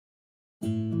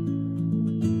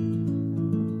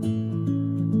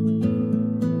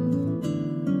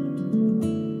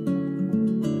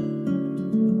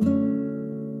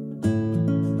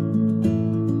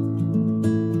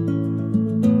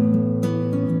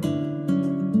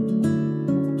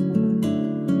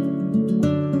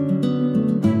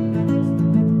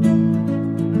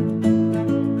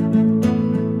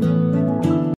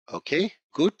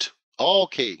Good.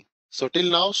 Okay. So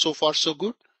till now, so far, so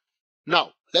good.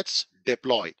 Now let's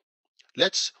deploy.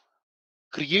 Let's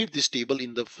create this table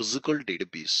in the physical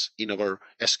database in our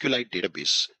SQLite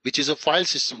database, which is a file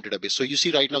system database. So you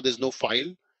see right now there's no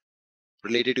file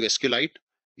related to SQLite.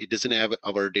 It doesn't have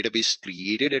our database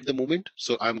created at the moment.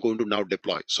 So I'm going to now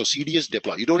deploy. So CDS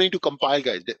deploy. You don't need to compile,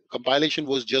 guys. The compilation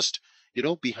was just,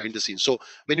 behind the scenes. So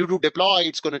when you do deploy,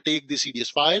 it's going to take the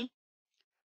CDS file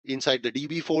inside the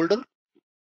DB folder.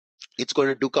 It's going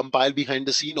to do compile behind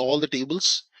the scene all the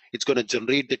tables. It's going to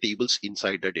generate the tables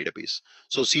inside the database.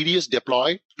 So CDS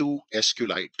deploy to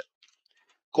SQLite.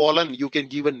 Colon, you can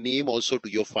give a name also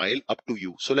to your file, up to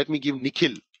you. So let me give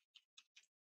Nikhil,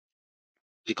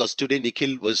 because today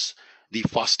Nikhil was the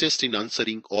fastest in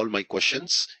answering all my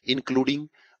questions, including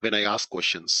when I ask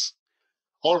questions.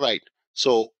 All right.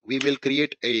 So we will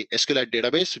create a SQLite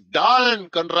database. Done.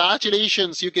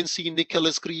 Congratulations. You can see Nikhil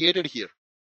is created here.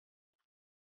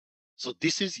 So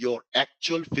this is your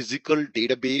actual physical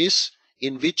database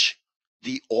in which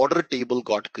the order table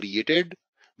got created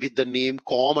with the name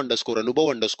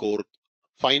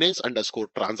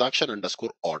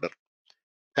com_anubhav_finance_transaction_order.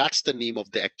 That's the name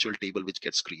of the actual table which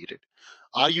gets created.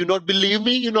 Are you not believe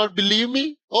me? You not believe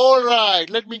me? All right,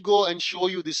 let me go and show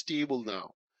you this table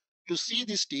now. To see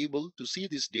this table, to see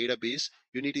this database,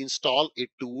 you need to install a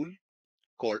tool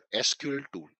called SQL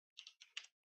tool.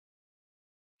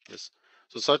 Yes.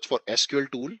 So search for SQL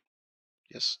tool.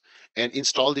 Yes, and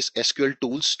install this SQL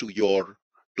tools to your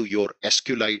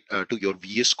SQLite to your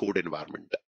VS Code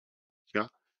environment. Yeah.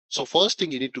 So first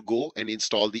thing, you need to go and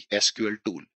install the SQL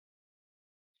tool.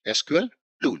 SQL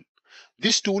tool.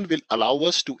 This tool will allow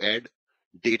us to add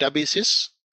databases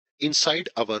inside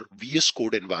our VS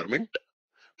Code environment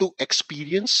to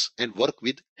experience and work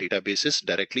with databases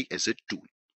directly as a tool.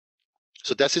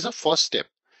 So this is a first step.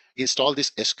 Install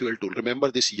this SQL tool.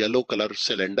 Remember this yellow color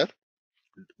cylinder.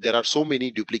 There are so many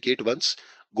duplicate ones.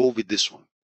 Go with this one.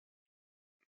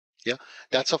 Yeah,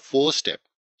 that's a first step.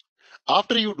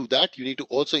 After you do that, you need to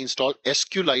also install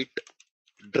SQLite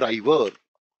driver.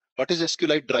 What is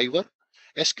SQLite driver?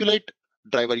 SQLite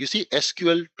driver, you see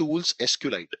SQL tools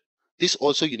SQLite. This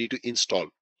also you need to install.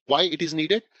 Why it is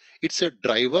needed? It's a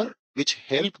driver which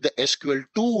help the SQL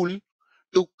tool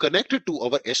to connect it to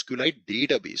our SQLite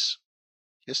database.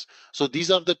 Yes. So these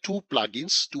are the two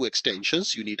plugins, two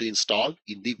extensions you need to install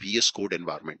in the VS Code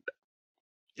environment.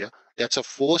 Yeah, that's a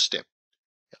first step.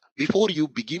 Before you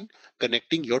begin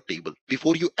connecting your table,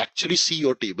 before you actually see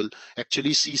your table,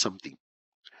 actually see something.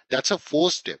 That's a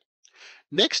first step.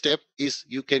 Next step is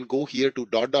you can go here to ...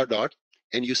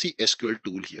 and you see SQL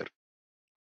tool here.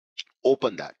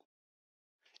 Open that.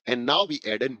 And now we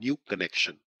add a new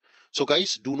connection. So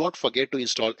guys, do not forget to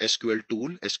install SQL tool,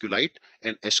 SQLite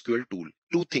and SQL tool.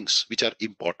 Two things which are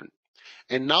important.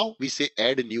 And now we say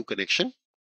add a new connection.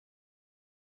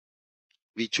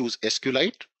 We choose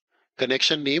SQLite.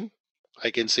 Connection name,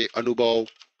 I can say Anubhav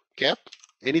Cap,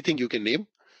 anything you can name.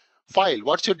 File,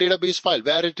 what's your database file?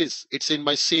 Where it is? It's in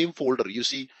my same folder. You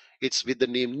see, it's with the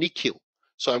name Nikhil.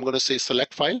 So I'm going to say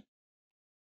select file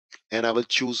and I will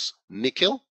choose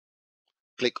Nikhil.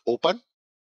 Click open.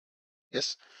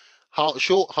 Yes.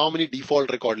 Show how many default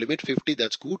record limit? 50.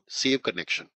 That's good. Save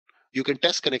connection. You can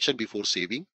test connection before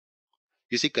saving.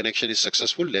 You see connection is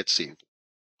successful. Let's save.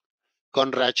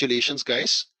 Congratulations,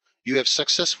 guys. You have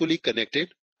successfully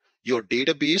connected your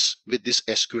database with this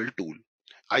SQL tool.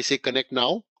 I say connect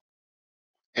now.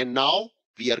 And now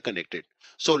we are connected.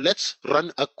 So let's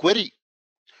run a query.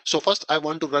 So first I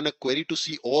want to run a query to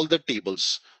see all the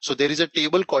tables. So there is a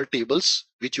table called tables,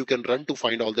 which you can run to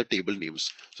find all the table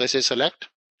names. So I say select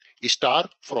star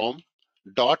from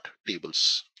dot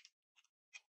tables.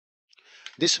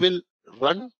 This will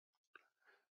run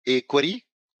a query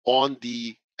on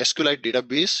the SQLite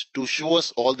database to show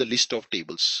us all the list of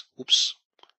tables. Oops,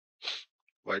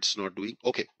 why it's not doing?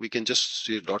 Okay, we can just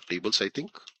say dot tables, I think.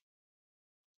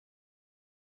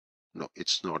 No,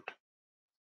 it's not.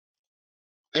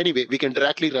 Anyway, we can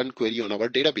directly run query on our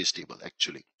database table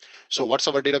actually. So what's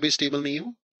our database table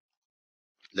name?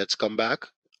 Let's come back.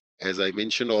 As I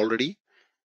mentioned already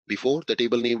before, the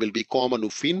table name will be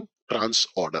com_anufin trans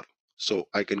order. So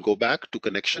I can go back to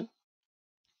connection,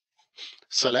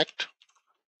 select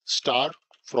star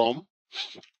from,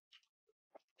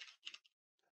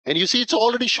 and you see it's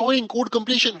already showing code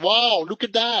completion. Wow, look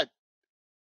at that.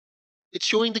 It's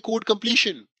showing the code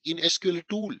completion in SQL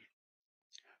tool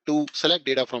to select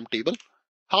data from table.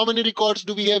 How many records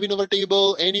do we have in our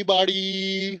table?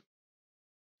 Anybody?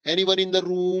 Anyone in the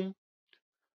room?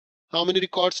 How many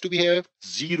records do we have?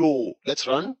 0. Let's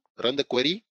run the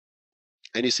query.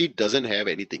 And you see it doesn't have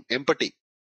anything, empty.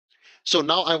 So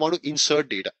now I want to insert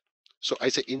data. So I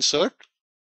say insert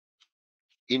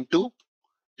into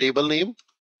table name,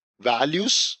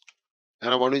 values,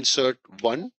 and I want to insert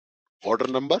one, order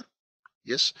number,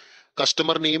 yes,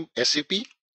 customer name, SAP,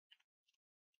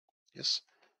 yes.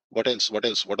 What else? What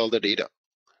else? What all the data?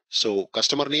 So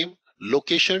customer name,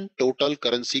 location, total,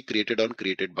 currency, created on,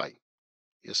 created by,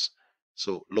 yes.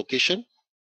 So location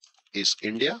is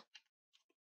India,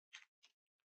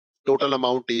 total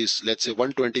amount is, let's say,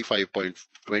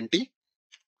 125.20,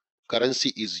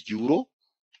 currency is euro,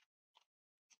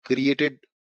 created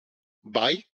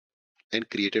by and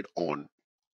created on.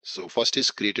 So first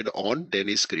is created on, then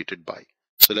is created by.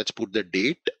 So let's put the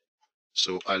date.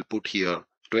 So I'll put here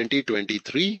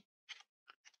 2023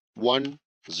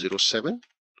 107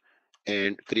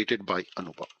 and created by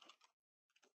Anupa.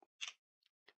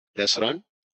 Let's run.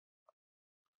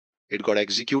 It got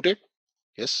executed.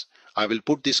 Yes. I will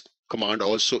put this command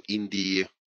also in the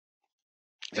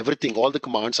everything, all the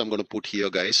commands I'm going to put here,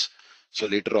 guys. So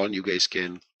later on you guys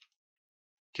can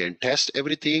test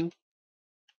everything.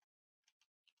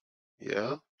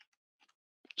 Yeah.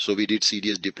 So we did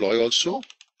CDS deploy also.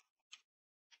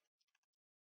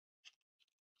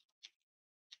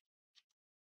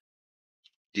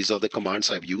 These are the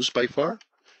commands I've used by far.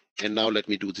 And now let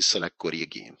me do the select query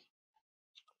again.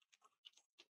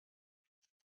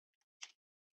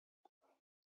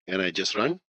 And I just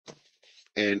run.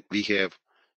 And we have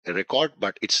a record,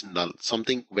 but it's null.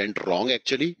 Something went wrong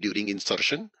actually during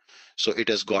insertion. So it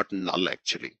has got null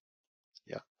actually.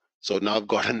 Yeah. So now I've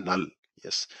got a null.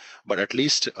 Yes. But at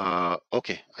least,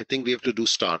 okay, I think we have to do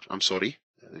start. I'm sorry.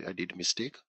 I did a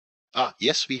mistake.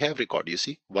 Yes, we have record. You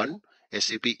see, one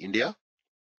SAP India.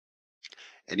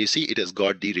 And you see, it has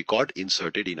got the record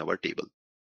inserted in our table.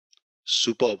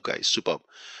 Superb, guys, superb.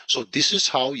 So this is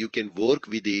how you can work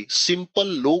with a simple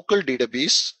local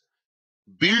database,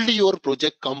 build your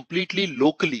project completely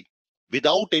locally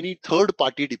without any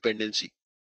third-party dependency.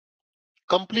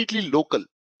 Completely local.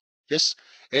 Yes,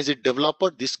 as a developer,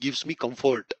 this gives me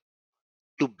comfort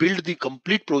to build the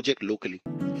complete project locally.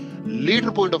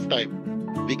 Later point of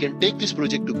time, we can take this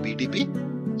project to BTP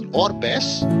or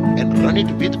BAS and run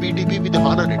it with BTP with the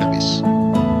HANA database.